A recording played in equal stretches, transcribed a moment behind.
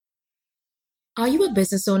Are you a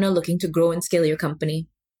business owner looking to grow and scale your company?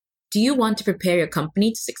 Do you want to prepare your company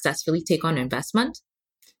to successfully take on investment?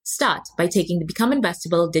 Start by taking the Become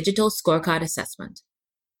Investable Digital Scorecard Assessment.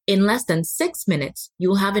 In less than 6 minutes, you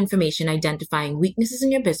will have information identifying weaknesses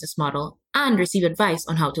in your business model and receive advice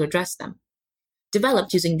on how to address them.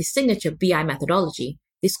 Developed using the signature BI methodology,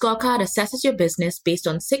 the scorecard assesses your business based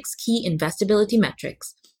on 6 key investability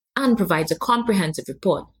metrics and provides a comprehensive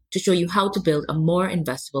report to show you how to build a more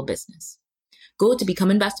investable business. Go to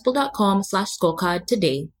becomeinvestable.com/scorecard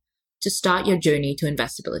today to start your journey to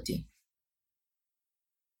investability.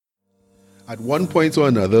 At one point or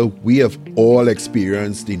another, we have all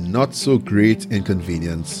experienced the not so great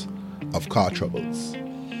inconvenience of car troubles.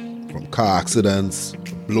 From car accidents,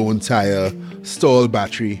 blown tire, stalled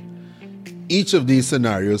battery. Each of these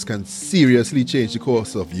scenarios can seriously change the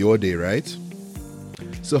course of your day, right?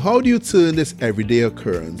 So how do you turn this everyday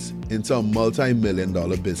occurrence into a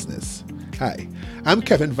multi-million-dollar business? Hi, I'm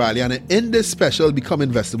Kevin Valley, and in this special Become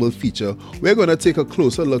Investable feature, we're going to take a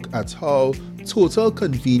closer look at how Total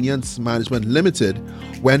Convenience Management Limited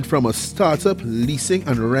went from a startup leasing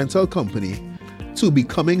and rental company to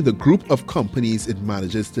becoming the group of companies it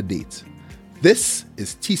manages to date. This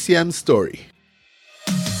is TCM's story.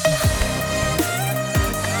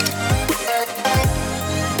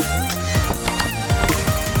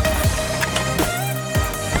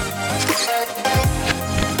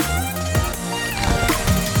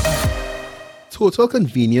 Total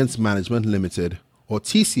Convenience Management Limited, or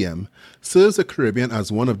TCM, serves the Caribbean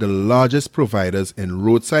as one of the largest providers in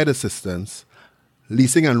roadside assistance,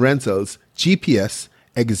 leasing and rentals, GPS,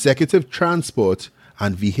 executive transport,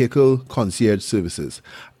 and vehicle concierge services.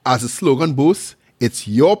 As the slogan boasts, it's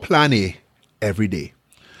your plan A every day.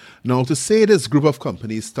 Now, to say this group of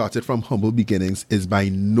companies started from humble beginnings is by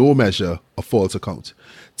no measure a false account.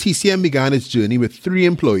 TCM began its journey with 3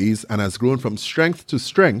 employees and has grown from strength to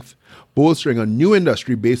strength, bolstering a new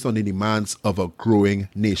industry based on the demands of a growing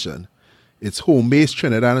nation. Its home base,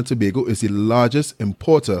 Trinidad and Tobago, is the largest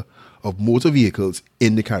importer of motor vehicles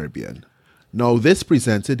in the Caribbean. Now, this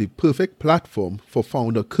presented the perfect platform for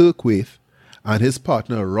founder Kirk Waith and his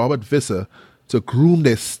partner Robert Visser to groom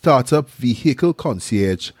their startup vehicle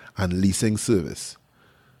concierge and leasing service.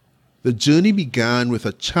 The journey began with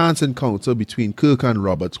a chance encounter between Kirk and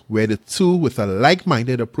Robert, where the two, with a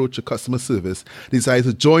like-minded approach to customer service, decided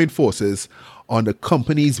to join forces on the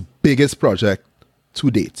company's biggest project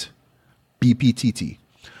to date, BPTT.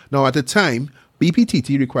 Now, at the time,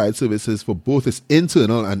 BPTT required services for both its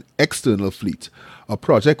internal and external fleet, a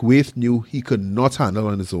project Waith knew he could not handle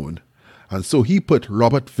on his own. And so he put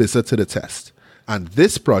Robert Visser to the test. And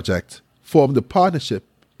this project formed the partnership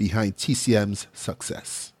behind TCM's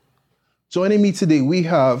success. Joining me today, we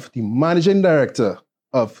have the Managing Director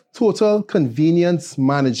of Total Convenience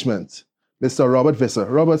Management, Mr. Robert Visser.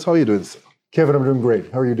 Robert, how are you doing, sir? Kevin, I'm doing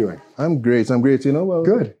great. How are you doing? I'm great. Well,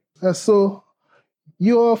 good. So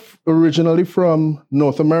you're originally from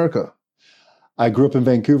North America. I grew up in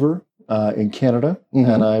Vancouver, in Canada,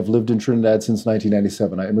 and I've lived in Trinidad since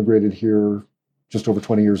 1997. I immigrated here just over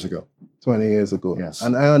 20 years ago. 20 years ago. Yes.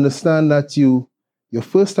 And I understand that your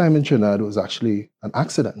first time in Trinidad was actually an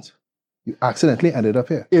accident. You accidentally ended up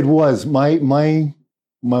here. It was. My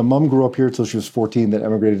mom grew up here till she was 14, then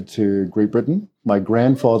emigrated to Great Britain. My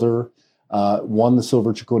grandfather won the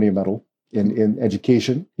Silver Chiconia Medal in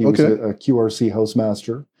education. He was a QRC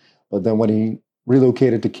housemaster. But then when he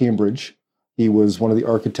relocated to Cambridge, he was one of the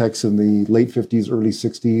architects in the late 50s, early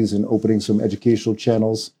 60s, and opening some educational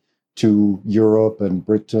channels to Europe and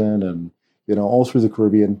Britain and all through the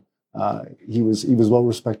Caribbean. He was well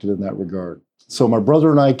respected in that regard. So my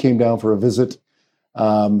brother and I came down for a visit.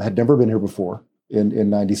 Had never been here before. In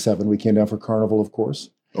 97, we came down for Carnival, of course.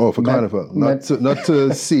 Oh, for Carnival, not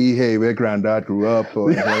to see, hey, where Granddad grew up or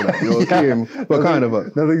anything like that. You came for Carnival.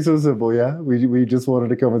 Nothing so simple, yeah. We just wanted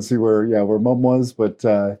to come and see where Mom was, but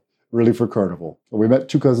really for Carnival. We met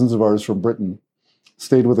 2 cousins of ours from Britain.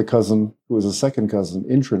 Stayed with a cousin who was a second cousin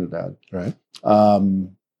in Trinidad. Right.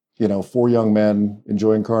 4 young men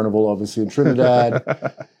enjoying Carnival, obviously in Trinidad.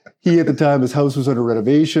 He, at the time, his house was under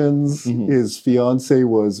renovations. His fiance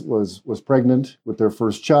was pregnant with their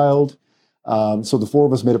first child. So the 4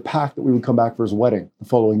 of us made a pact that we would come back for his wedding the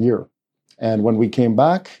following year. And when we came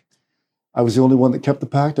back, I was the only one that kept the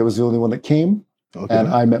pact. I was the only one that came. Okay. And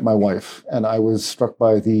I met my wife. And I was struck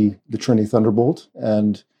by the Trini Thunderbolt.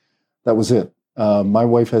 And that was it. My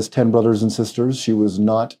wife has 10 brothers and sisters. She was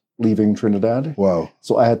not leaving Trinidad. Wow.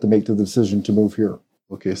 So I had to make the decision to move here.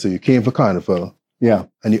 Okay, so you came for Carnival. Yeah.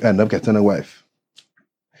 And you end up getting a wife.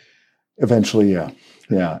 Eventually, yeah.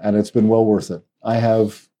 Yeah, and it's been well worth it. I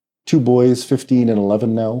have 2 boys, 15 and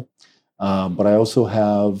 11 now. But I also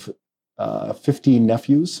have 15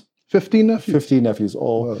 nephews. 15 nephews? 15 nephews,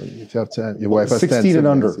 all well, you have 10. Your wife has 16 and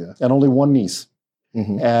under, yeah. and only one niece.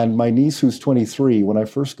 Mm-hmm. And my niece, who's 23, when I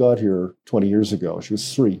first got here 20 years ago, she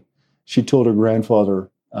was 3. She told her grandfather,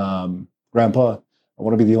 Grandpa, I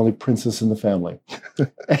want to be the only princess in the family.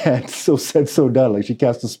 And so said, so done. Like, she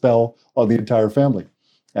cast a spell on the entire family.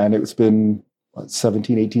 And it's been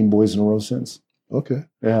 17, 18 boys in a row since. Okay.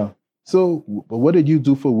 Yeah. So what did you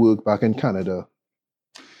do for work back in Canada?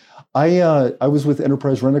 I was with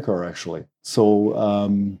Enterprise Rent-A-Car, actually.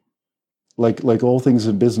 So like all things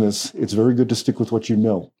in business, it's very good to stick with what you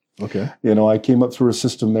know. Okay. You know, I came up through a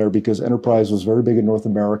system there because Enterprise was very big in North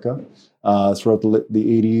America throughout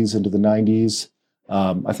the 80s into the 90s.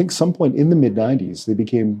 I think some point in the mid-90s, they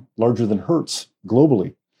became larger than Hertz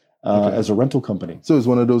globally as a rental company. So it's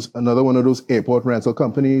another one of those airport rental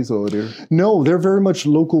companies, or they're... No, they're very much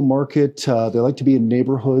local market. They like to be in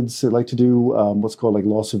neighborhoods. They like to do what's called like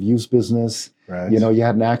loss of use business. Right. You know, you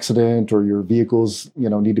had an accident or your vehicles,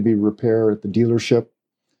 need to be repaired at the dealership.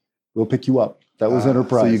 We'll pick you up. That was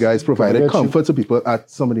Enterprise. So you guys provided comfort to people at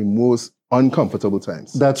some of the most uncomfortable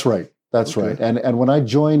times. That's right. That's right. And when I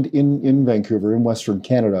joined in Vancouver, in Western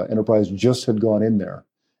Canada, Enterprise just had gone in there.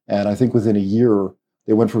 And I think within a year,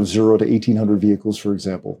 they went from 0 to 1,800 vehicles, for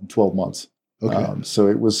example, in 12 months. Okay. So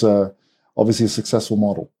it was obviously a successful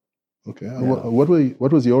model. Okay. Yeah. What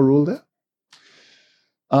was your role there?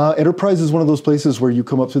 Enterprise is one of those places where you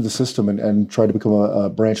come up through the system and try to become a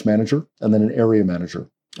branch manager and then an area manager.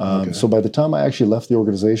 So by the time I actually left the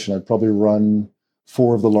organization, I'd probably run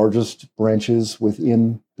 4 of the largest branches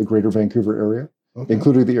within the greater Vancouver area,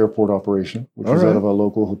 including the airport operation, which was out of a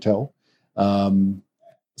local hotel.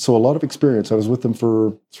 So a lot of experience. I was with them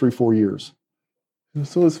for 3-4 years.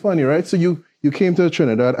 So it's funny, right? So you came to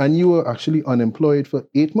Trinidad and you were actually unemployed for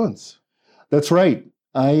 8 months. That's right.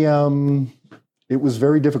 It was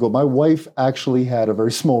very difficult. My wife actually had a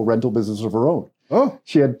very small rental business of her own. Oh.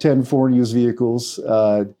 She had 10 foreign used vehicles,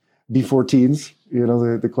 B14s,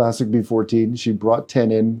 the classic B14. She brought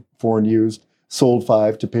 10 in, foreign used, sold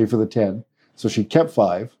 5 to pay for the 10. So she kept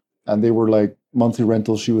 5, and they were like monthly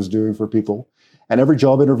rentals she was doing for people. And every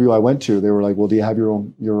job interview I went to, they were like, well, do you have your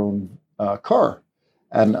own car?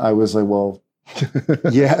 And I was like, well,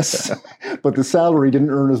 yes. But the salary didn't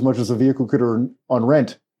earn as much as a vehicle could earn on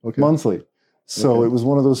rent monthly. So it was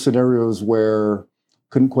one of those scenarios where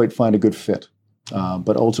couldn't quite find a good fit.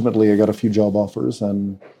 But ultimately, I got a few job offers,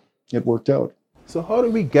 and it worked out. So how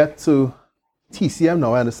did we get to TCM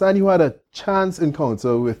now? I understand you had a chance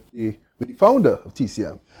encounter with the founder of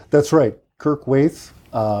TCM. That's right. Kirk Waith,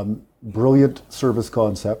 brilliant service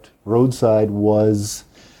concept. Roadside was,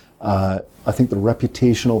 I think, the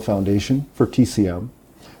reputational foundation for TCM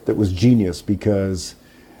that was genius, because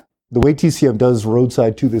the way TCM does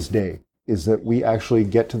Roadside to this day is that we actually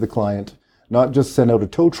get to the client, not just send out a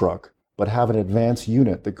tow truck, but have an advanced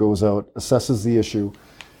unit that goes out, assesses the issue,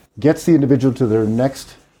 gets the individual to their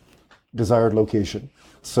next desired location.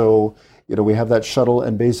 So, we have that shuttle,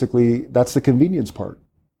 and basically that's the convenience part.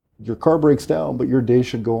 Your car breaks down, but your day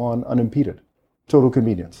should go on unimpeded. Total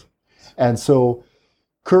convenience. And so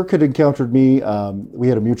Kirk had encountered me. We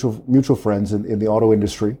had a mutual friends in the auto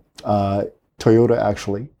industry. Toyota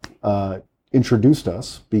actually introduced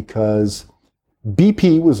us because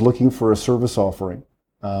BP was looking for a service offering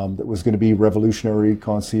that was going to be revolutionary,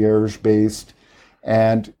 concierge-based,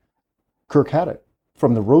 and Kirk had it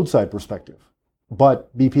from the roadside perspective.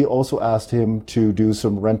 But BP also asked him to do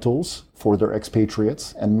some rentals for their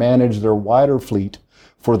expatriates and manage their wider fleet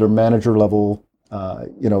for their manager level,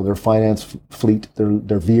 their finance fleet,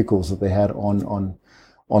 their vehicles that they had on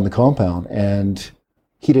the compound. And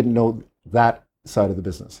he didn't know that side of the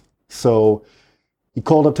business. So he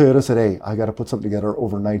called up Toyota and said, hey, I got to put something together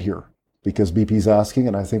overnight here because BP's asking,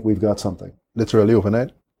 and I think we've got something. Literally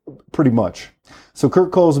overnight? Pretty much. So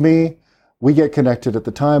Kirk calls me. We get connected. At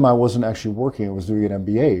the time, I wasn't actually working. I was doing an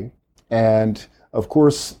MBA. And of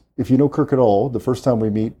course, if you know Kirk at all, the first time we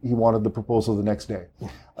meet, he wanted the proposal the next day.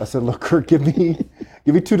 I said, look, Kirk, give me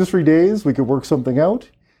 2 to 3 days. We could work something out.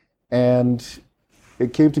 And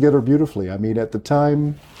it came together beautifully. I mean, at the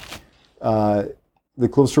time, the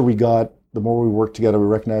closer we got, the more we worked together, we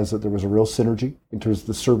recognized that there was a real synergy in terms of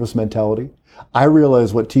the service mentality. I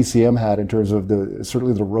realized what TCM had in terms of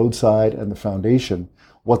certainly the roadside and the foundation,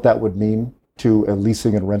 what that would mean to a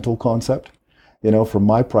leasing and rental concept, from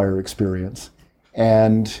my prior experience.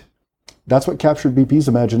 And that's what captured BP's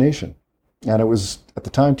imagination. And it was, at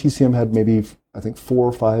the time, TCM had maybe, I think, 4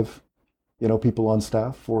 or 5, people on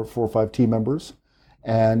staff, 4 or 5 team members.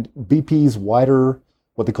 And BP's wider,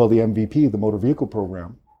 what they call the MVP, the motor vehicle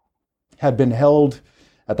program, had been held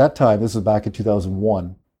At that time, this is back in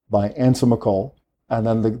 2001, by Anson McCall. And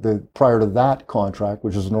then the prior to that contract,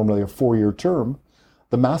 which is normally a 4-year term,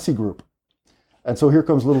 the Massey Group. And so here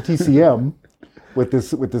comes little TCM with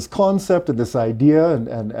this concept and this idea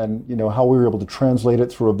and you know how we were able to translate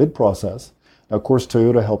it through a bid process. Now, of course,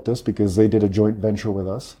 Toyota helped us because they did a joint venture with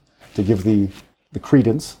us to give the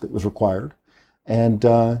credence that was required. And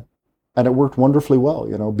it worked wonderfully well.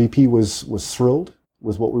 You know, BP was thrilled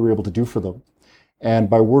with what we were able to do for them. And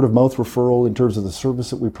by word of mouth referral in terms of the service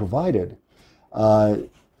that we provided,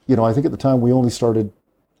 you know, I think at the time we only started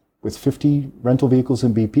with 50 rental vehicles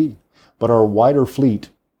in BP, but our wider fleet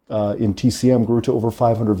in TCM grew to over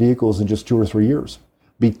 500 vehicles in just 2 or 3 years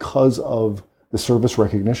because of the service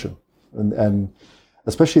recognition. And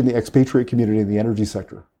especially in the expatriate community in the energy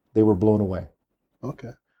sector, they were blown away.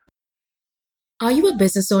 Okay. Are you a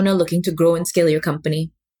business owner looking to grow and scale your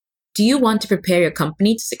company? Do you want to prepare your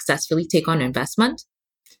company to successfully take on investment?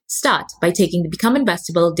 Start by taking the Become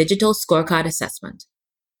Investable Digital Scorecard Assessment.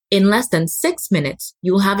 In less than 6 minutes,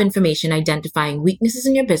 you will have information identifying weaknesses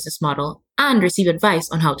in your business model and receive advice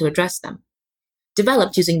on how to address them.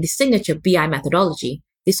 Developed using the signature BI methodology,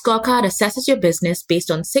 the scorecard assesses your business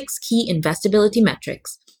based on 6 key investability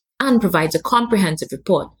metrics and provides a comprehensive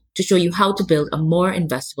report to show you how to build a more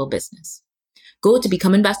investable business. Go to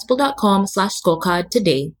becomeinvestable.com/scorecard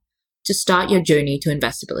today to start your journey to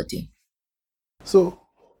investability. So,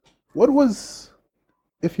 what was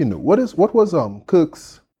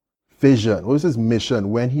Kirk's vision? What was his mission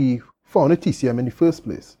when he founded TCM in the first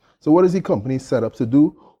place? So, what is the company set up to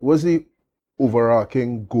do? What was the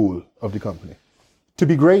overarching goal of the company? To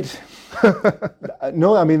be great.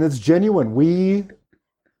 No, I mean, it's genuine. We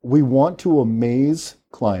want to amaze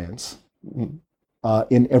clients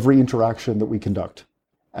in every interaction that we conduct.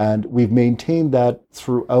 And we've maintained that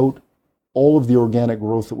throughout all of the organic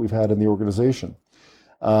growth that we've had in the organization.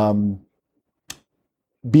 BHP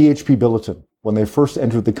Billiton, when they first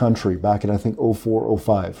entered the country back in, I think, 04,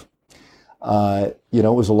 05, you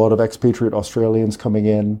know, it was a lot of expatriate Australians coming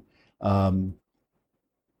in.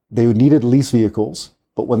 They needed lease vehicles,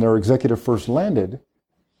 but when their executive first landed,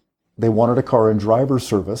 they wanted a car and driver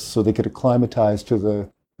service so they could acclimatize to the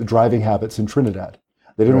driving habits in Trinidad.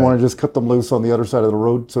 They didn't want to just cut them loose on the other side of the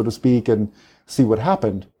road, so to speak, and see what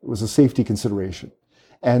happened. It was a safety consideration.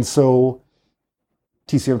 And so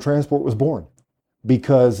TCM Transport was born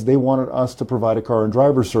because they wanted us to provide a car and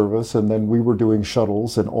driver service, and then we were doing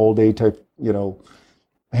shuttles and all-day type, you know,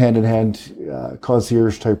 hand-in-hand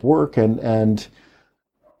concierge type work, and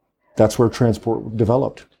that's where transport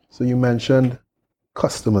developed. So you mentioned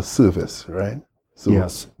customer service, right? So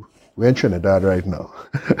yes. We're in Trinidad right now.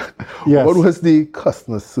 Yes. What was the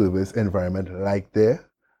customer service environment like there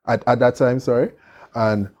at that time? Sorry,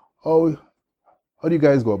 and how did you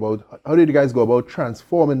guys go about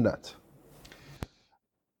transforming that?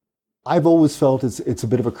 I've always felt it's a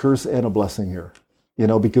bit of a curse and a blessing here, you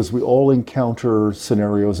know, because we all encounter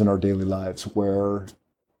scenarios in our daily lives where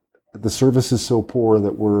the service is so poor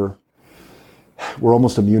that we're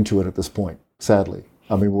almost immune to it at this point. Sadly,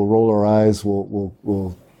 I mean, we'll roll our eyes,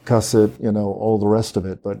 we'll cuss it, you know, all the rest of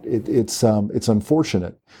it. But it's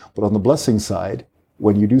unfortunate. But on the blessing side,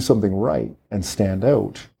 when you do something right and stand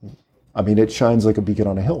out, I mean, it shines like a beacon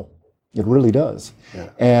on a hill. It really does. Yeah.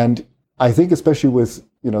 And I think especially with,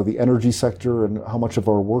 you know, the energy sector and how much of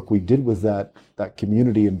our work we did with that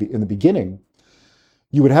community in the beginning,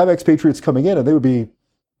 you would have expatriates coming in and they would be,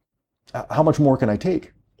 how much more can I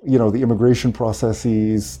take? You know, the immigration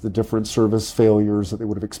processes, the different service failures that they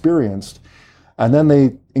would have experienced. And then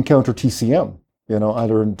they encounter TCM, you know,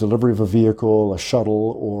 either in delivery of a vehicle, a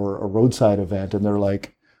shuttle, or a roadside event. And they're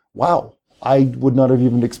like, wow, I would not have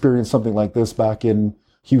even experienced something like this back in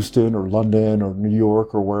Houston or London or New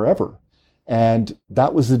York or wherever. And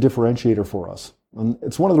that was the differentiator for us. And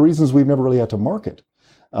it's one of the reasons we've never really had to market.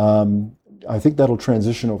 I think that'll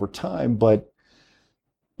transition over time, but,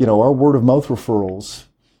 you know, our word of mouth referrals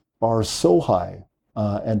are so high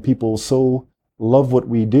and people so love what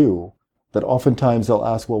we do that oftentimes they'll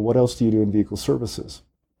ask, well, what else do you do in vehicle services?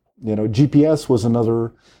 You know, GPS was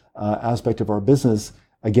another aspect of our business,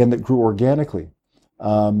 again, that grew organically.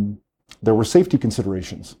 There were safety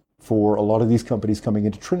considerations for a lot of these companies coming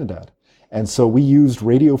into Trinidad. And so we used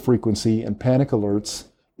radio frequency and panic alerts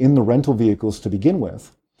in the rental vehicles to begin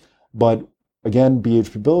with. But again,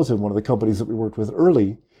 BHP Billiton, one of the companies that we worked with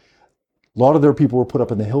early, a lot of their people were put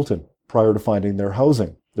up in the Hilton prior to finding their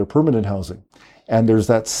housing, their permanent housing. And there's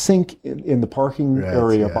that sink in the parking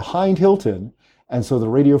area behind Hilton. And so the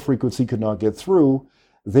radio frequency could not get through.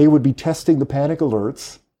 They would be testing the panic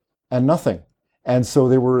alerts and nothing. And so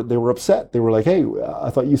they were upset. They were like, hey, I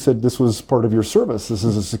thought you said this was part of your service. This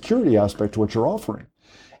is a security aspect to what you're offering.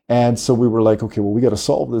 And so we were like, okay, well, we got to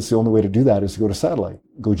solve this. The only way to do that is to go to satellite,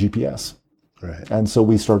 go GPS. Right. And so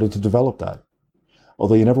we started to develop that.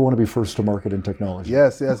 Although you never want to be first to market in technology.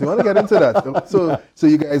 Yes. We want to get into that. So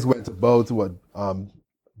you guys went about what?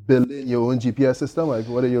 Building your own GPS system? Like,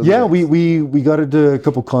 what are your? Yeah, we got into a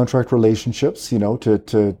couple contract relationships,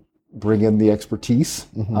 to bring in the expertise,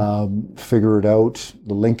 figure it out,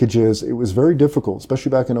 the linkages. It was very difficult, especially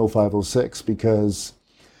back in 05, 06, because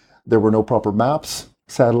there were no proper maps,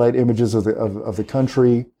 satellite images of the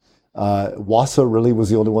country. WASA really was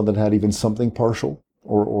the only one that had even something partial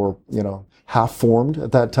or half formed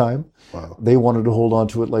at that time. Wow. They wanted to hold on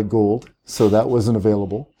to it like gold, so that wasn't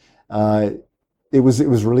available. It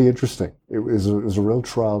was really interesting. It was a real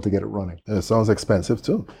trial to get it running. And it sounds expensive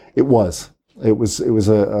too. It was a few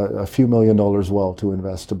 $1 million well to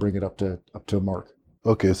invest to bring it up to mark.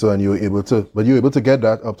 Okay, so and you were able to get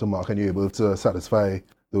that up to mark, and you're able to satisfy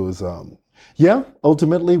those. Yeah,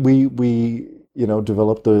 ultimately we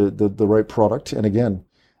developed the right product, and again,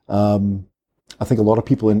 I think a lot of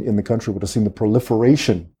people in the country would have seen the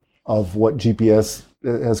proliferation of what GPS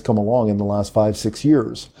has come along in the last 5-6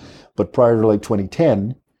 years. But prior to like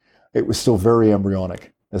 2010, it was still very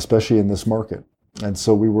embryonic, especially in this market. And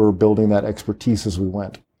so we were building that expertise as we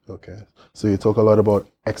went. Okay. So you talk a lot about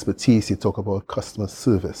expertise, you talk about customer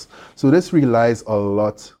service. So this relies a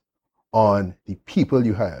lot on the people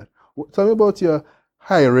you hired. Tell me about your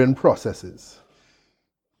hiring processes.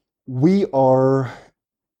 We are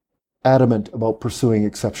adamant about pursuing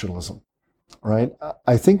exceptionalism, right?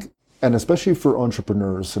 I think, and especially for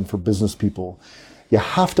entrepreneurs and for business people, you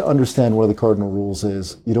have to understand where the cardinal rules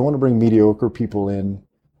is. You don't want to bring mediocre people in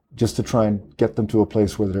just to try and get them to a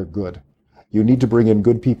place where they're good. You need to bring in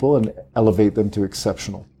good people and elevate them to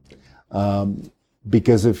exceptional.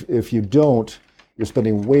 Because if you don't, you're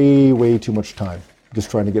spending way too much time just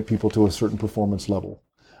trying to get people to a certain performance level.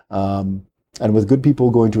 And with good people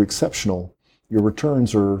going to exceptional, your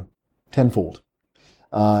returns are tenfold.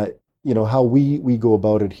 How we go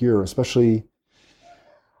about it here, especially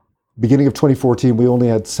beginning of 2014, we only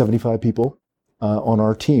had 75 people on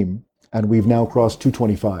our team, and we've now crossed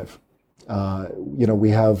 225. We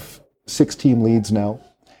have 6 team leads now,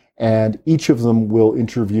 and each of them will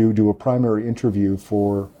do a primary interview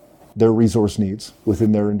for their resource needs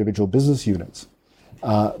within their individual business units.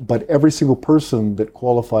 But every single person that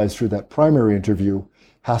qualifies through that primary interview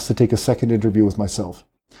has to take a second interview with myself.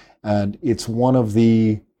 And it's one of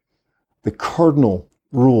the cardinal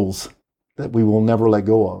rules that we will never let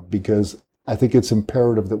go of, because I think it's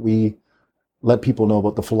imperative that we let people know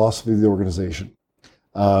about the philosophy of the organization.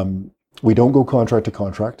 We don't go contract to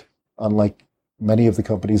contract, unlike many of the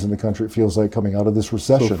companies in the country, it feels like, coming out of this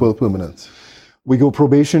recession. So full permanence. We go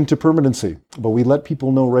probation to permanency, but we let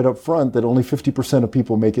people know right up front that only 50% of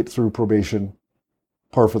people make it through probation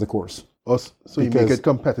par for the course. Oh, so you make it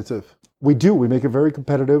competitive. We do. We make it very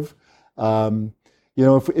competitive.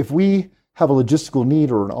 If we have a logistical need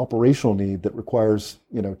or an operational need that requires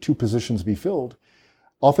 2 positions be filled,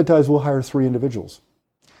 oftentimes we'll hire 3 individuals,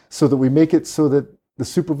 so that we make it so that the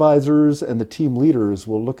supervisors and the team leaders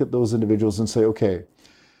will look at those individuals and say, okay,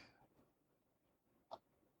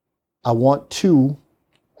 I want 2,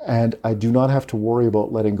 and I do not have to worry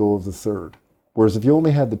about letting go of the 3rd. Whereas if you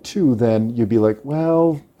only had the 2, then you'd be like,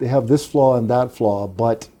 well, they have this flaw and that flaw,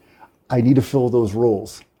 but I need to fill those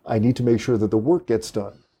roles. I need to make sure that the work gets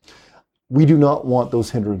done. We do not want those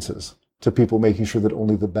hindrances to people making sure that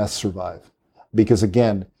only the best survive. Because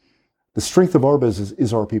again, the strength of our business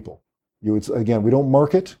is our people. We don't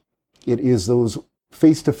market. It is those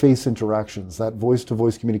face-to-face interactions, that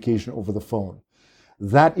voice-to-voice communication over the phone.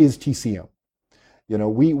 That is TCM.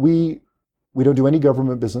 We don't do any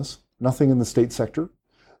government business, nothing in the state sector.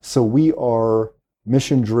 So we are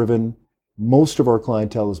mission-driven. Most of our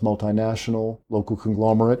clientele is multinational, local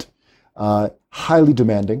conglomerate, highly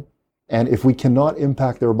demanding. And if we cannot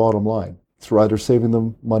impact their bottom line through either saving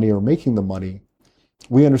them money or making them money,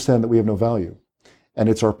 we understand that we have no value. And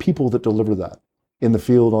it's our people that deliver that in the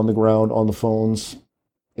field, on the ground, on the phones,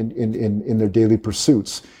 in their daily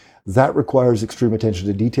pursuits. That requires extreme attention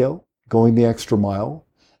to detail, going the extra mile,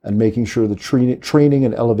 and making sure the training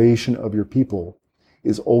and elevation of your people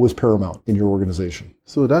is always paramount in your organization.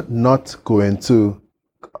 So that not going to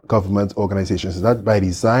government organizations, is that by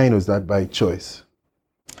design or is that by choice?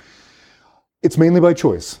 It's mainly by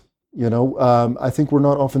choice. I think we're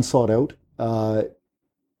not often sought out.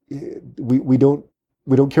 We don't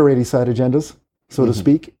carry any side agendas, so to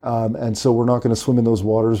speak, and so we're not going to swim in those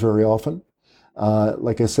waters very often.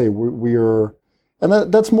 Like I say, we are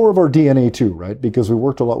And that's more of our DNA too, right? Because we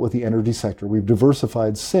worked a lot with the energy sector. We've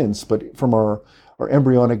diversified since, but from our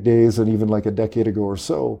embryonic days and even like a decade ago or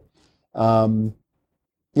so,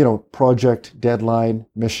 project, deadline,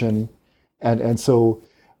 mission. And so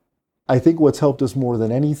I think what's helped us more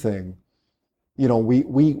than anything,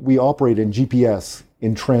 we operate in GPS,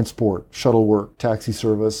 in transport, shuttle work, taxi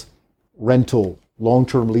service, rental,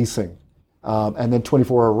 long-term leasing, and then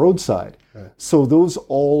 24-hour roadside. Right. So those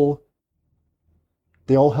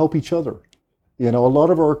they all help each other. A lot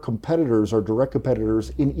of our competitors, our direct competitors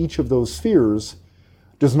in each of those spheres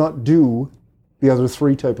does not do the other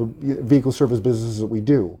three type of vehicle service businesses that we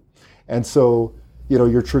do. And so,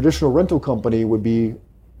 your traditional rental company would be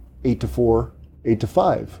 8 to 4, 8 to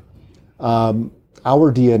 5. Our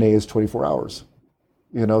DNA is 24 hours.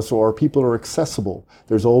 So our people are accessible.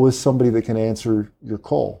 There's always somebody that can answer your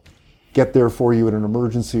call, get there for you in an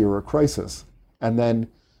emergency or a crisis. And then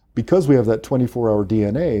because we have that 24-hour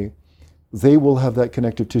DNA, they will have that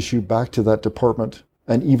connective tissue back to that department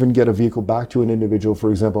and even get a vehicle back to an individual, for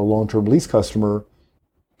example, a long-term lease customer,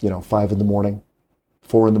 5 in the morning,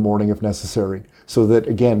 4 in the morning if necessary, so that,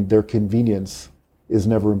 again, their convenience is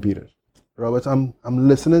never impeded. Robert, I'm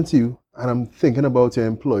listening to you and I'm thinking about your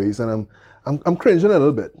employees and I'm cringing a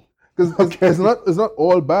little bit because it's not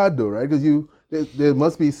all bad though, right? Because there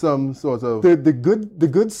must be some sort of the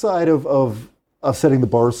good side of setting the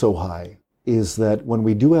bar so high is that when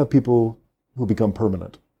we do have people who become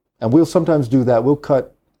permanent, and we'll sometimes do that, we'll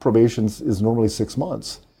cut probations is normally 6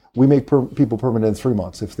 months. We make people permanent in 3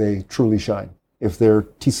 months if they truly shine. If they're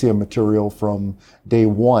TCM material from day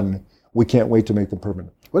one, we can't wait to make them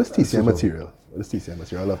permanent. What is TCM material? What is TCM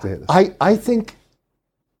material? I'd love to hear this. I think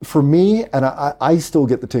for me, and I still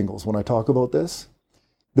get the tingles when I talk about this,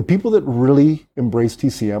 the people that really embrace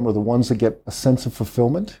TCM are the ones that get a sense of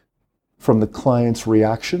fulfillment from the client's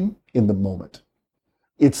reaction in the moment.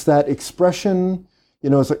 It's that expression,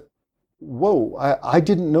 it's like, whoa, I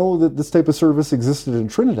didn't know that this type of service existed in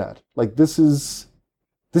Trinidad. Like, this is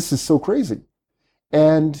so crazy.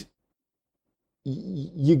 And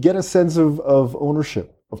you get a sense of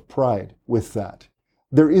ownership, of pride with that.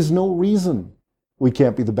 There is no reason we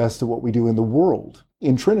can't be the best at what we do in the world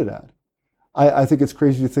in Trinidad. I think it's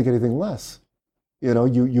crazy to think anything less.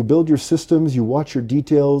 You build your systems, you watch your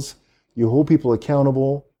details, you hold people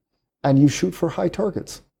accountable, and you shoot for high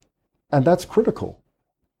targets. And that's critical.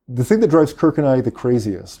 The thing that drives Kirk and I the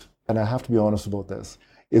craziest, and I have to be honest about this,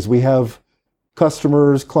 is we have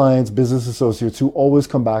customers, clients, business associates who always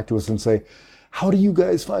come back to us and say, how do you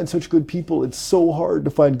guys find such good people? It's so hard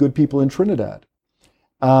to find good people in Trinidad.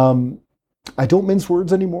 I don't mince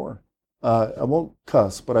words anymore. I won't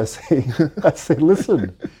cuss, but I say,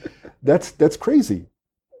 listen, that's crazy.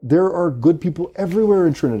 There are good people everywhere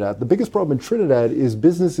in Trinidad. The biggest problem in Trinidad is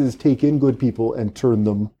businesses take in good people and turn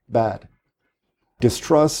them bad.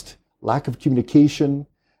 Distrust, lack of communication,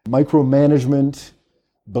 micromanagement,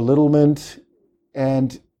 belittlement,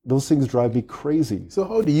 and those things drive me crazy. So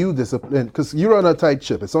how do you discipline, because you run a tight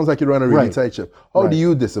ship, it sounds like you run a really tight ship. How do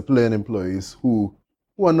you discipline employees who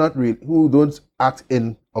don't act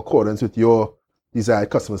in accordance with your desired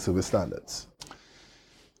customer service standards?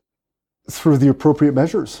 Through the appropriate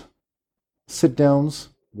measures. Sit-downs,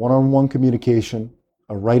 one-on-one communication,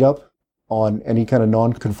 a write-up on any kind of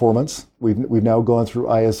non-conformance. We've now gone through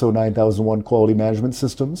ISO 9001 quality management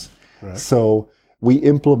systems. Right. So we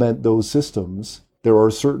implement those systems. There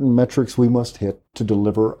are certain metrics we must hit to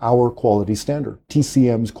deliver our quality standard,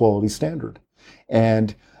 TCM's quality standard.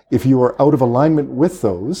 And if you are out of alignment with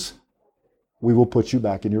those, we will put you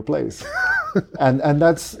back in your place. and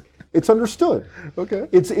it's understood. Okay.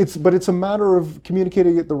 But it's a matter of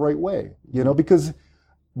communicating it the right way, because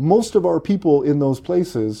most of our people in those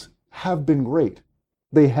places have been great.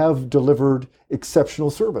 They have delivered exceptional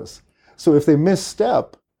service. So if they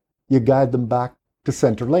misstep, you guide them back to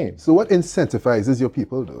center lane. So what incentivizes your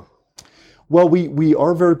people though? Well, we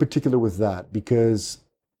are very particular with that because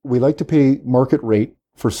we like to pay market rate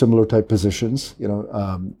for similar type positions,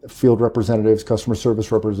 field representatives, customer service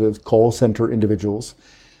representatives, call center individuals.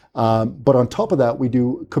 But on top of that, we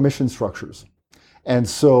do commission structures. And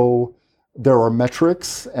so there are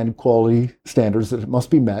metrics and quality standards that must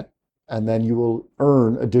be met, and then you will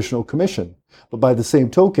earn additional commission. But by the same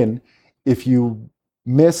token, if you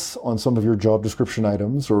miss on some of your job description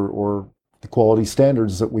items or the quality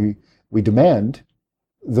standards that we demand,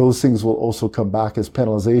 those things will also come back as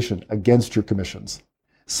penalization against your commissions.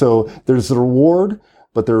 So there's the reward,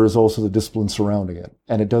 but there is also the discipline surrounding it.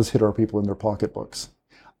 And it does hit our people in their pocketbooks.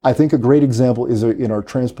 I think a great example is in our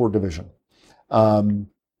transport division. BHP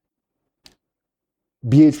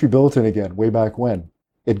Billiton again, way back when,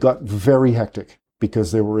 it got very hectic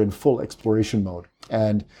because they were in full exploration mode.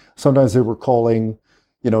 And sometimes they were calling,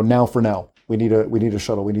 now for now. We need a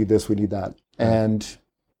shuttle. We need this. We need that. And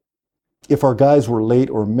if our guys were late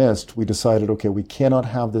or missed, we decided, okay, we cannot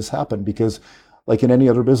have this happen, because like in any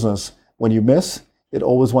other business, when you miss, it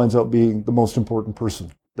always winds up being the most important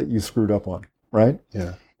person that you screwed up on, right?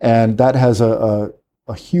 Yeah. And that has a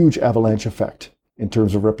huge avalanche effect in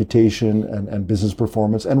terms of reputation and business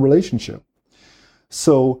performance and relationship.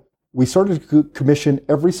 So we started to commission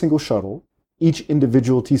every single shuttle each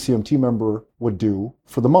individual TCM team member would do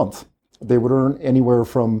for the month. They would earn anywhere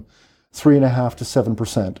from 3.5% to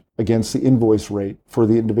 7% against the invoice rate for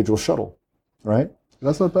the individual shuttle, right?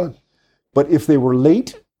 That's not bad. But if they were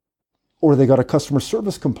late or they got a customer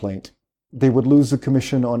service complaint, they would lose the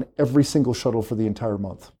commission on every single shuttle for the entire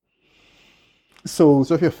month. So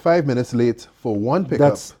if you're 5 minutes late for one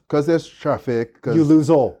pickup, because there's traffic, you lose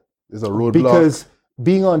all. There's a roadblock. Because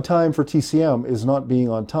being on time for TCM is not being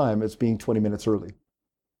on time, it's being 20 minutes early.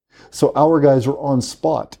 So our guys are on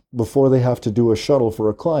spot before they have to do a shuttle for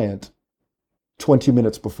a client 20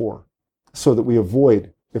 minutes before, so that we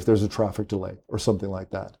avoid if there's a traffic delay or something like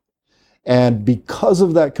that. And because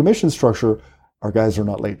of that commission structure, our guys are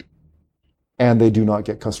not late. And they do not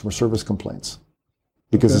get customer service complaints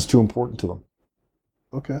because it's too important to them.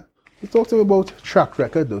 Okay. You talk to me about track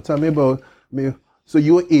record though. Tell me about so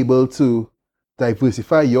you were able to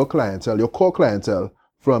diversify your clientele, your core clientele,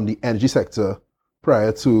 from the energy sector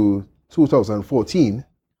prior to 2014.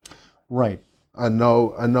 Right. And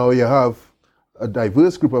now you have a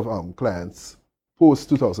diverse group of clients post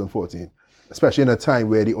 2014, especially in a time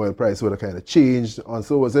where the oil price would have kind of changed. And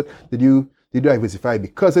so did you diversify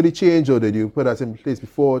because of the change, or did you put that in place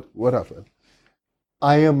before? What happened?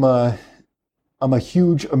 I'm a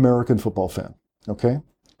huge American football fan, okay?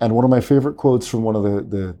 And one of my favorite quotes from one of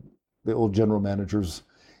the old general managers,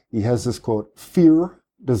 he has this quote, "Fear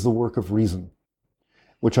does the work of reason,"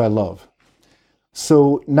 which I love.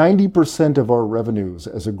 So 90% of our revenues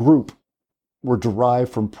as a group were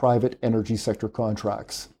derived from private energy sector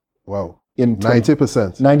contracts. Wow.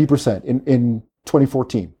 90%. 90% in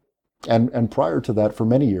 2014. And prior to that for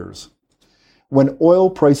many years. When oil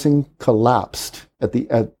pricing collapsed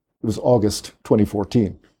it was August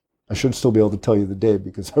 2014. I should still be able to tell you the day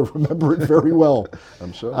because I remember it very well.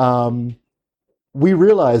 I'm sure. We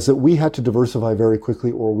realized that we had to diversify very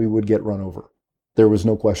quickly or we would get run over. There was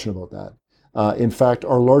no question about that. In fact,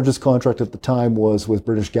 our largest contract at the time was with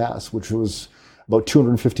British Gas, which was about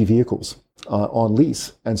 250 vehicles on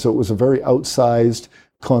lease. And so it was a very outsized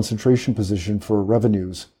concentration position for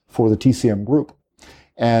revenues for the TCM group.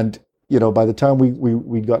 And by the time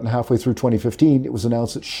we'd gotten halfway through 2015, it was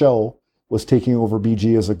announced that Shell was taking over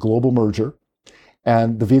BG as a global merger,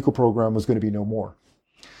 and the vehicle program was going to be no more.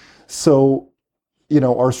 So,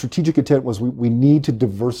 our strategic intent was we need to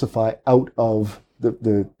diversify out of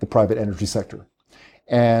the private energy sector.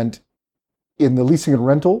 And in the leasing and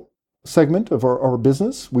rental segment of our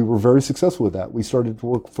business, we were very successful with that. We started to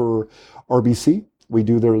work for RBC. We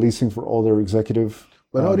do their leasing for all their executive.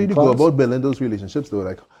 But how did you go about building those relationships though?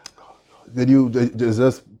 Like, did you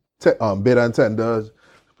just bid and tender?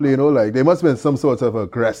 There must have been some sort of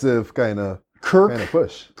aggressive kind of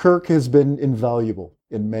push. Kirk has been invaluable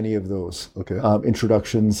in many of those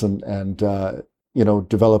introductions and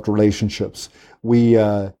developed relationships.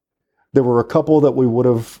 There were a couple that we would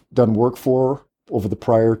have done work for over the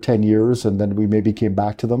prior 10 years, and then we maybe came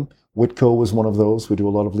back to them. Whitco was one of those. We do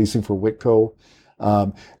a lot of leasing for Whitco.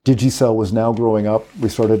 Digicel was now growing up. We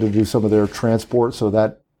started to do some of their transport, so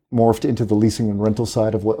that morphed into the leasing and rental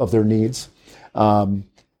side of their needs.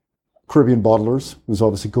 Caribbean Bottlers, who's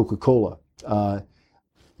obviously Coca-Cola.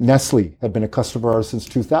 Nestle had been a customer of ours since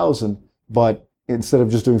 2000, but instead of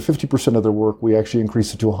just doing 50% of their work, we actually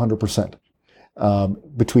increased it to 100%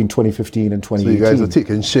 between 2015 and 2018. So you guys are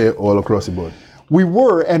taking share all across the board. We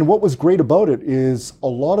were, and what was great about it is a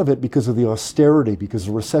lot of it because of the austerity, because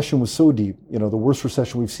the recession was so deep, the worst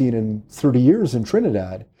recession we've seen in 30 years in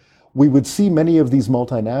Trinidad. We would see many of these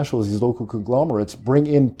multinationals, these local conglomerates, bring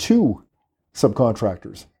in 2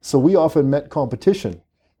 subcontractors. So we often met competition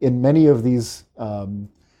in many of these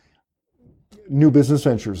new business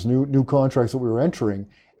ventures, new contracts that we were entering.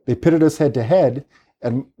 They pitted us head to head,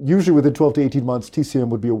 and usually within 12 to 18 months, TCM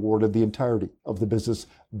would be awarded the entirety of the business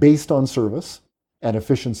based on service and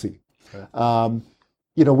efficiency. Okay.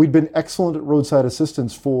 We'd been excellent at roadside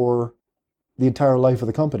assistance for the entire life of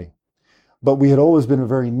the company, but we had always been a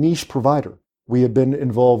very niche provider. We had been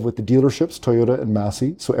involved with the dealerships, Toyota and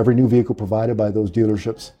Massey, so every new vehicle provided by those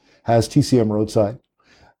dealerships has TCM roadside.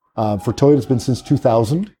 For Toyota, it's been since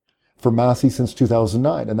 2000, for Massey since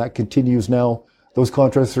 2009, and that continues now Those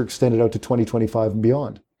contracts are extended out to 2025 and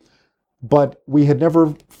beyond. But we had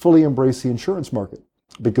never fully embraced the insurance market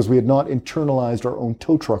because we had not internalized our own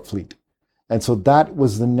tow truck fleet. And so that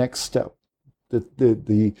was the next step,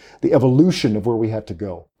 the evolution of where we had to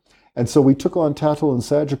go. And so we took on Tattle and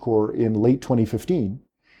Sagicor in late 2015,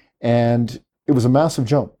 and it was a massive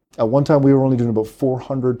jump. At one time, we were only doing about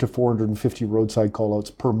 400 to 450 roadside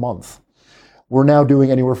callouts per month. We're now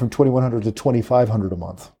doing anywhere from 2,100 to 2,500 a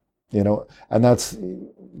month, and that's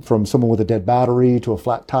from someone with a dead battery to a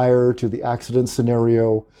flat tire to the accident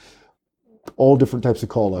scenario, all different types of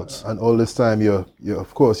callouts. And all this time, you're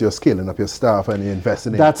scaling up your staff and you're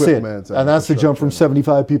investing in that's equipment. And that's the jump from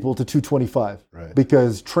 75 people to 225. Right.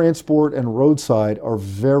 Because transport and roadside are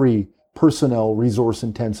very personnel resource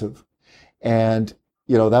intensive. And,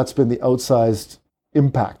 that's been the outsized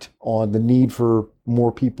impact on the need for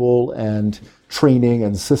more people and training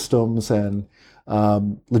and systems and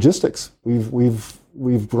logistics.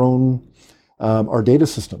 We've grown our data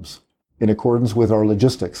systems in accordance with our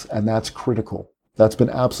logistics, and that's critical. That's been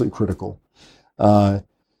absolutely critical.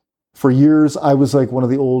 For years, I was like one of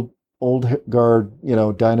the old guard,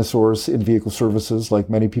 dinosaurs in vehicle services, like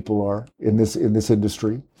many people are in this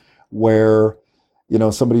industry, where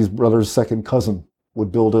somebody's brother's second cousin would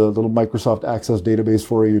build a little Microsoft Access database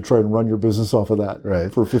for you, try and run your business off of that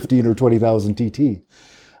for 15 or 20,000 TT.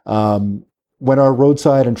 When our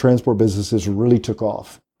roadside and transport businesses really took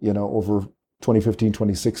off, over 2015,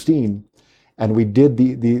 2016, and we did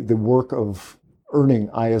the work of earning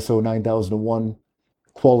ISO 9001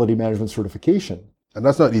 quality management certification. And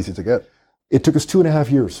that's not easy to get. It took us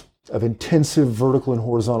 2.5 years of intensive vertical and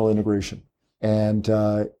horizontal integration. And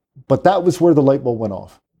but that was where the light bulb went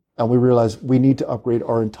off. And we realized we need to upgrade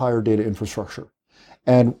our entire data infrastructure.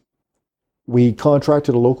 And we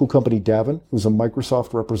contracted a local company, Davin, who's a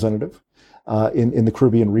Microsoft representative in the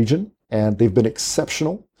Caribbean region. And they've been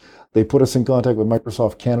exceptional. They put us in contact with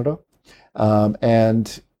Microsoft Canada.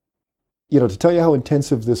 And, to tell you how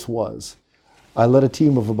intensive this was, I led a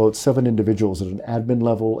team of about 7 individuals at an admin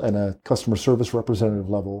level and a customer service representative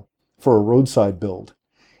level for a roadside build.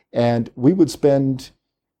 And we would spend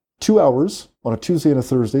 2 hours on a Tuesday and a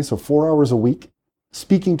Thursday, so 4 hours a week,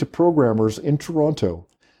 speaking to programmers in Toronto,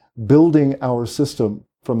 building our system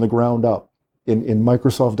from the ground up in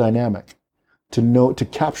Microsoft Dynamic to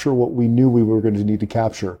capture what we knew we were going to need to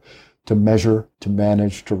capture, to measure, to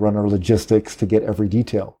manage, to run our logistics, to get every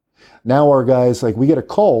detail. Now our guys, we get a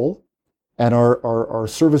call and our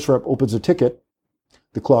service rep opens a ticket,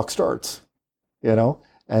 the clock starts, and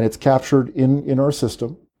it's captured in our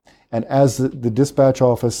system. And as the dispatch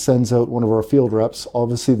office sends out one of our field reps,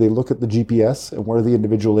 obviously they look at the GPS and where the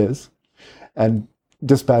individual is and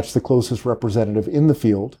dispatch the closest representative in the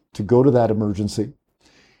field to go to that emergency.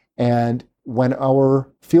 And when our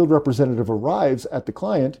field representative arrives at the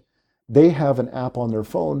client, they have an app on their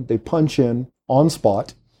phone. They punch in on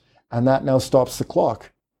spot, and that now stops the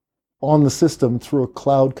clock on the system through a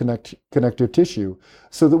cloud connective tissue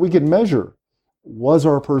so that we can measure, was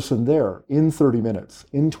our person there in 30 minutes,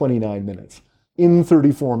 in 29 minutes, in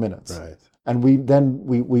 34 minutes? Right. And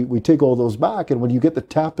we take all those back, and when you get the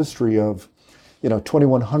tapestry of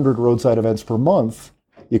 2,100 roadside events per month,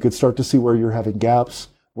 you could start to see where you're having gaps,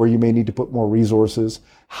 where you may need to put more resources,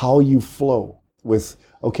 how you flow with,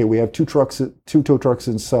 okay, we have 2 tow trucks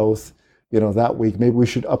in south, that week, maybe we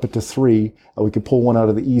should up it to 3, and we could pull one out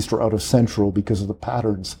of the east or out of central because of the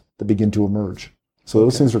patterns that begin to emerge. So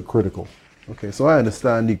those things are critical. Okay, so I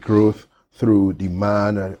understand the growth through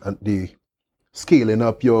demand and the scaling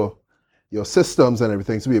up your systems and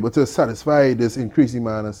everything to be able to satisfy this increasing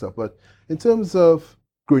demand and stuff. But in terms of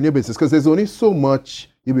growing your business, because there's only so much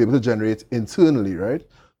you'll be able to generate internally, right?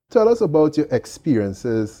 Tell us about your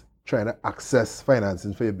experiences trying to access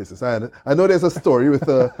financing for your business. I know there's a story with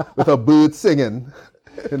a bird singing,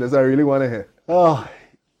 and as I really want to hear. Oh,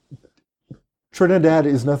 Trinidad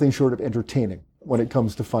is nothing short of entertaining when it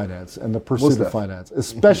comes to finance and the pursuit of finance,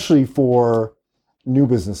 especially for new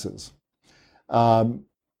businesses. When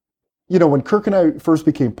Kirk and I first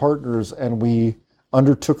became partners and we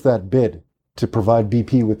undertook that bid to provide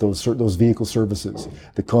BP with those vehicle services,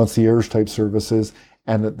 the concierge type services,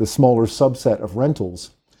 and the smaller subset of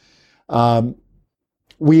rentals,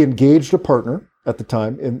 we engaged a partner at the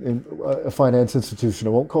time in a finance institution.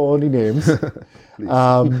 I won't call any names.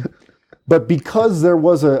 But because there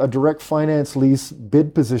was a direct finance lease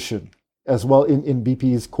bid position as well in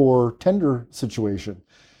BP's core tender situation,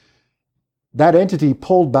 that entity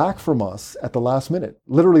pulled back from us at the last minute,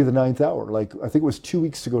 literally the 9th hour. I think it was 2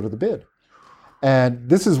 weeks to go to the bid. And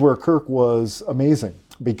this is where Kirk was amazing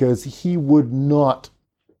because he would not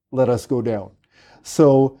let us go down.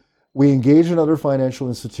 So We engaged another financial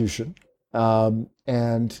institution,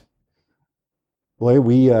 and boy,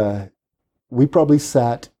 we probably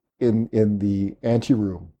sat in the ante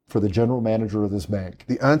room for the general manager of this bank.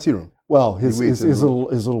 The ante room? Well, his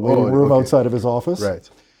little waiting room outside of his office. Right.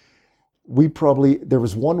 There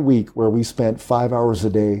was 1 week where we spent 5 hours a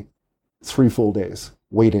day, 3 full days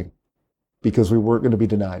waiting because we weren't going to be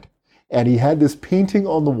denied. And he had this painting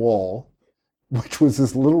on the wall, which was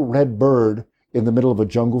this little red bird in the middle of a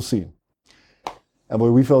jungle scene. And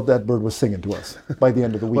we felt that bird was singing to us by the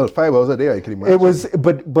end of the week. Well, 5 hours a day, I can imagine. It was,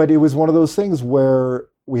 but it was one of those things where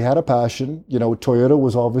we had a passion. You know, Toyota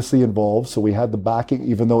was obviously involved, so we had the backing,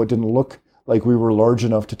 even though it didn't look like we were large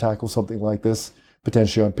enough to tackle something like this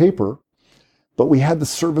potentially on paper. But we had the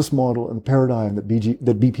service model and the paradigm that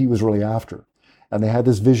BP was really after. And they had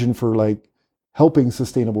this vision for like helping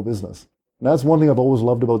sustainable business. And that's one thing I've always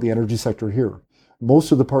loved about the energy sector here.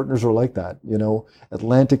 Most of the partners are like that. You know,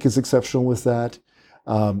 Atlantic is exceptional with that.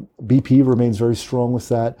 BP remains very strong with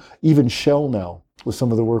that. Even Shell now, with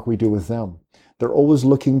some of the work we do with them, they're always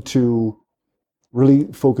looking to really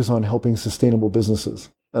focus on helping sustainable businesses.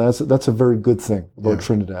 And that's a very good thing about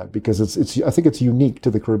Trinidad, because it's I think it's unique to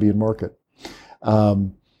the Caribbean market.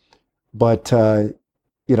 But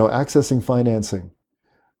accessing financing,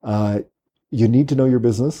 you need to know your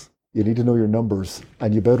business, you need to know your numbers,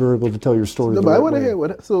 and you better be able to tell your story. No, but I want to hear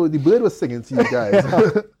so the bird was singing to you guys.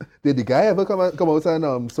 Did the guy ever come out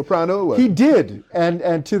and soprano? What? He did,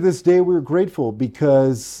 and to this day we're grateful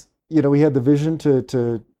because we had the vision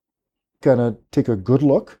to kind of take a good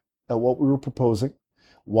look at what we were proposing,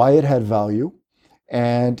 why it had value,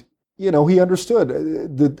 and he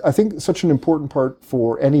understood. I think such an important part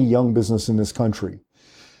for any young business in this country: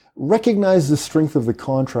 recognize the strength of the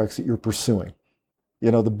contracts that you're pursuing.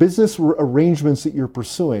 The business arrangements that you're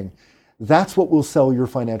pursuing, that's what will sell your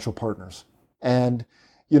financial partners. And,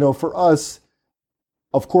 for us,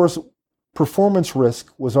 of course, performance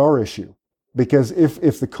risk was our issue, because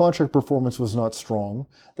if the contract performance was not strong,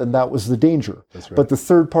 then that was the danger. That's right. But the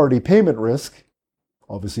third-party payment risk,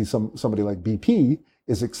 obviously somebody like BP,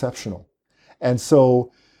 is exceptional. And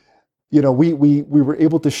so, we were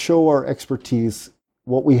able to show our expertise,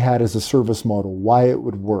 what we had as a service model, why it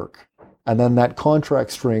would work. And then that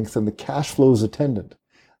contract strength and the cash flows attendant,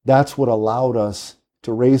 that's what allowed us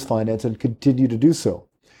to raise finance and continue to do so.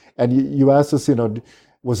 And you asked us,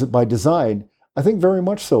 was it by design? I think very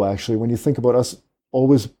much so, actually, when you think about us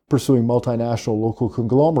always pursuing multinational local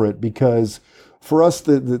conglomerate, because for us,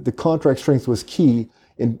 the contract strength was key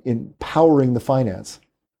in powering the finance,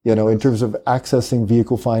 in terms of accessing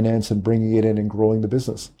vehicle finance and bringing it in and growing the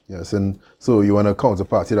business. Yes, and so you want a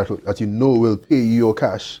counterparty that will pay you your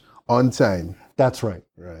cash on time. That's right.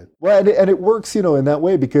 Right. Well, and it works, in that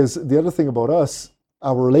way, because the other thing about us,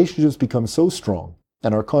 our relationships become so strong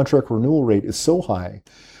and our contract renewal rate is so high.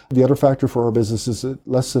 The other factor for our business is that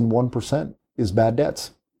less than 1% is bad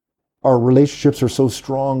debts. Our relationships are so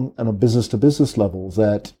strong on a business-to-business level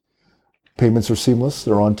that payments are seamless,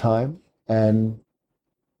 they're on time, and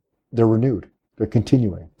they're renewed. They're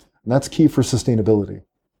continuing. And that's key for sustainability.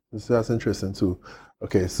 That's interesting too.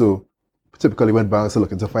 Okay, so typically when banks are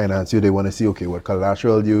looking to finance you, they want to see, what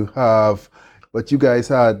collateral you have. But you guys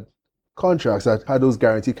had contracts that had those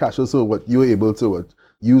guaranteed cash flows, so you were able to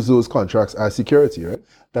use those contracts as security, right?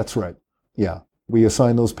 That's right. Yeah. We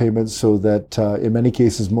assign those payments so that in many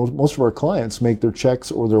cases, most of our clients make their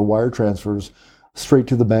checks or their wire transfers straight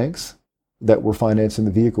to the banks that we're financing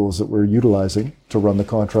the vehicles that we're utilizing to run the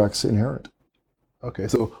contracts inherent. Okay,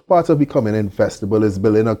 so part of becoming investable is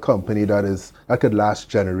building a company that could last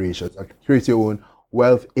generations, that creates your own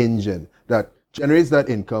wealth engine that generates that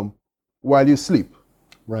income while you sleep.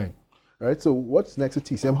 Right. Right. So what's next with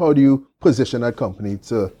TCM? How do you position that company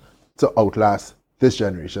to outlast this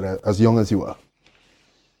generation, as young as you are?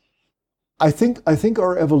 I think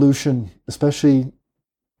our evolution, especially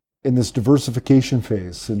in this diversification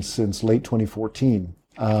phase since late 2014,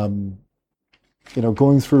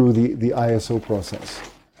 going through the ISO process,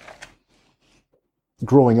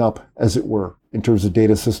 growing up, as it were, in terms of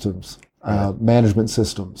data systems, management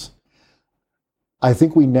systems. I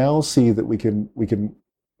think we now see that we can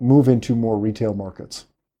move into more retail markets.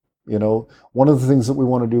 One of the things that we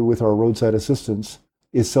want to do with our roadside assistance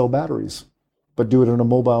is sell batteries, but do it in a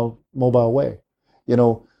mobile way.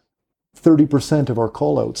 30% of our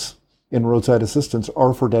call-outs in roadside assistance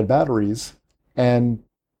are for dead batteries, and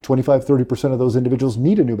 25-30% of those individuals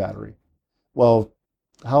need a new battery. Well,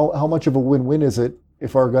 how much of a win-win is it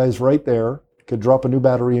if our guys right there could drop a new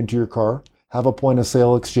battery into your car, have a point of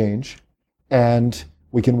sale exchange, and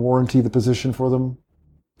we can warranty the position for them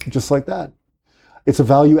just like that? It's a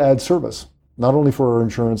value add service. not only for our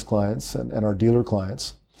insurance clients and our dealer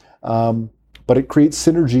clients, but it creates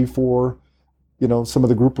synergy for, some of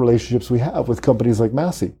the group relationships we have with companies like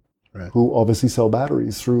Massey, right, who obviously sell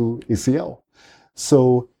batteries through ACL.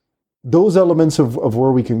 So those elements of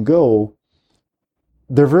where we can go,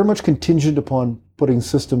 they're very much contingent upon putting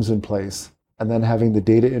systems in place and then having the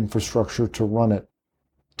data infrastructure to run it,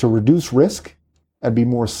 to reduce risk and be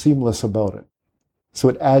more seamless about it. So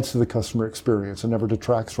it adds to the customer experience and never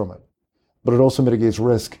detracts from it. But it also mitigates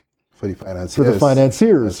risk for the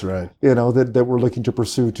financiers. That's right. That we're looking to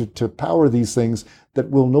pursue to power these things that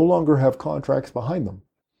will no longer have contracts behind them.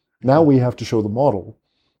 Now we have to show the model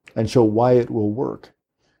and show why it will work.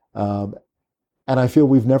 And I feel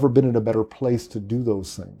we've never been in a better place to do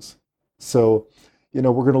those things. So, we're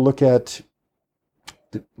going to look at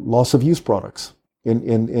the loss of use products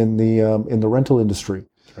in the rental industry.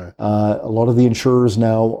 Right. A lot of the insurers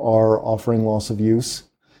now are offering loss of use.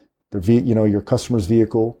 Your customer's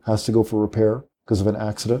vehicle has to go for repair because of an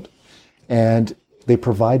accident, and they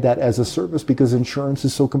provide that as a service because insurance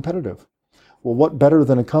is so competitive. Well, what better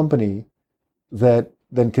than a company that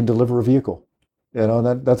then can deliver a vehicle?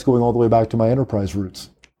 That's going all the way back to my enterprise roots,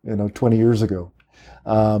 20 years ago.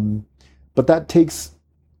 But that takes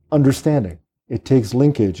understanding. It takes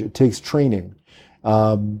linkage. It takes training.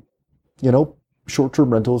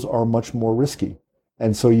 Short-term rentals are much more risky.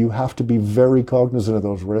 And so you have to be very cognizant of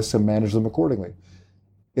those risks and manage them accordingly.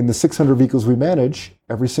 In the 600 vehicles we manage,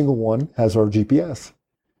 every single one has our GPS.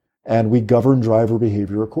 And we govern driver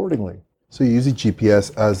behavior accordingly. So you use the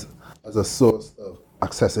GPS as a source of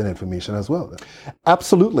accessing information as well, then?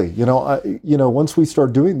 Absolutely. Once we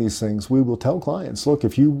start doing these things, we will tell clients, look,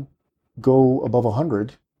 if you go above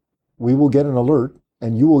 100, we will get an alert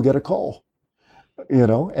and you will get a call.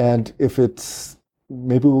 And if it's,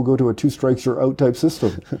 maybe we'll go to a 2 strikes you're out type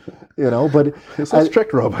system, but it's so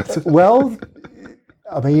strict, Robert. Well,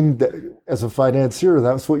 as a financier,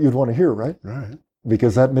 that's what you'd want to hear, right? Right.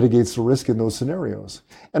 Because that mitigates the risk in those scenarios.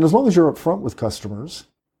 And as long as you're upfront with customers,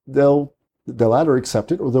 they'll either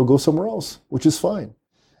accept it or they'll go somewhere else, which is fine.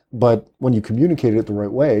 But when you communicate it the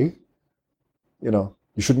right way, you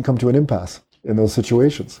shouldn't come to an impasse in those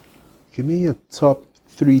situations. Give me your top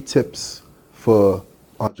 3 tips for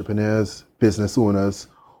entrepreneurs, business owners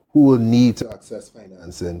who will need to access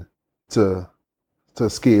financing to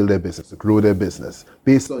scale their business, to grow their business,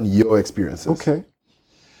 based on your experiences. Okay.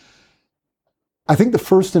 I think the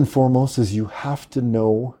first and foremost is you have to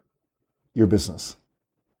know your business.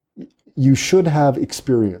 You should have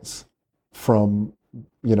experience from,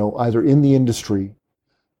 either in the industry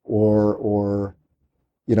or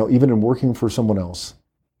even in working for someone else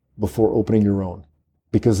before opening your own,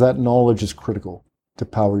 because that knowledge is critical to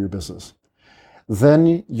power your business.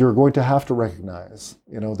 Then you're going to have to recognize,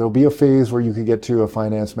 there'll be a phase where you could get to a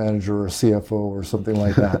finance manager or a CFO or something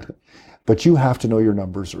like that, but you have to know your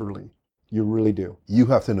numbers early. You really do. You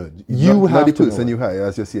have to know. Not the person you hire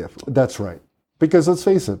as your CFO. That's right. Because let's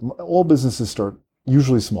face it, all businesses start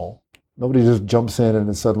usually small. Nobody just jumps in and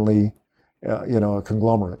is suddenly, a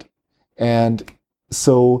conglomerate. And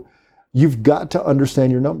so you've got to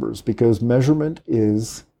understand your numbers because measurement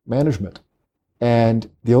is management. And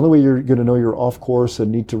the only way you're going to know you're off course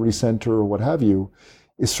and need to recenter or what have you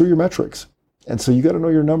is through your metrics. And so you got to know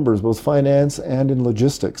your numbers, both finance and in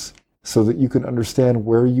logistics, so that you can understand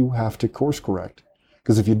where you have to course correct.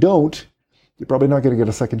 Because if you don't, you're probably not going to get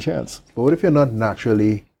a second chance. But what if you're not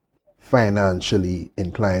naturally financially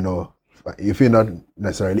inclined, or if you're not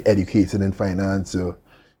necessarily educated in finance, or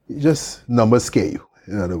just numbers scare you,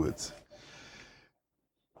 in other words?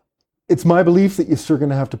 It's my belief that you're still going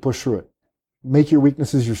to have to push through it. Make your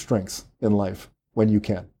weaknesses your strengths in life when you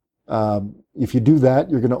can. If you do that,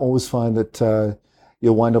 you're going to always find that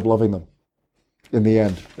you'll wind up loving them in the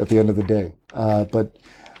end, at the end of the day. But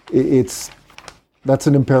that's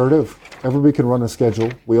an imperative. Everybody can run a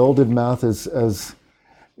schedule. We all did math as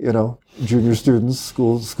junior students,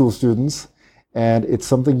 school students, and it's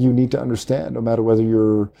something you need to understand, no matter whether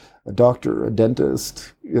you're a doctor, a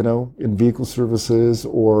dentist, in vehicle services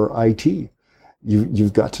or IT.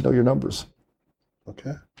 You've got to know your numbers.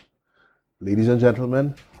 Okay. Ladies and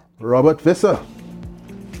gentlemen, Robert Visser.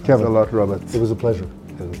 Kevin. Thanks a lot, Robert. It was a pleasure.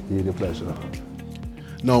 It was really a pleasure.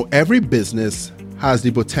 Now, every business has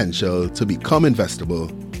the potential to become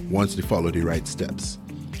investable once they follow the right steps.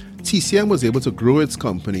 TCM was able to grow its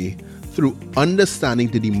company through understanding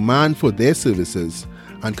the demand for their services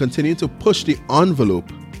and continue to push the envelope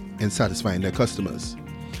in satisfying their customers.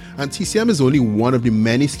 And TCM is only one of the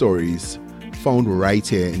many stories found right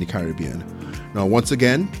here in the Caribbean. Now, once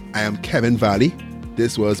again, I am Kevin Valley.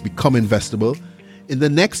 This was Become Investable. In the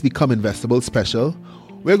next Become Investable special,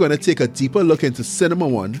 we're going to take a deeper look into Cinema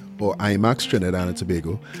One, or IMAX Trinidad and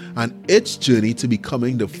Tobago, and its journey to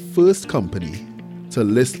becoming the first company to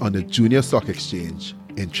list on the Junior Stock Exchange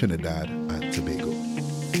in Trinidad and Tobago.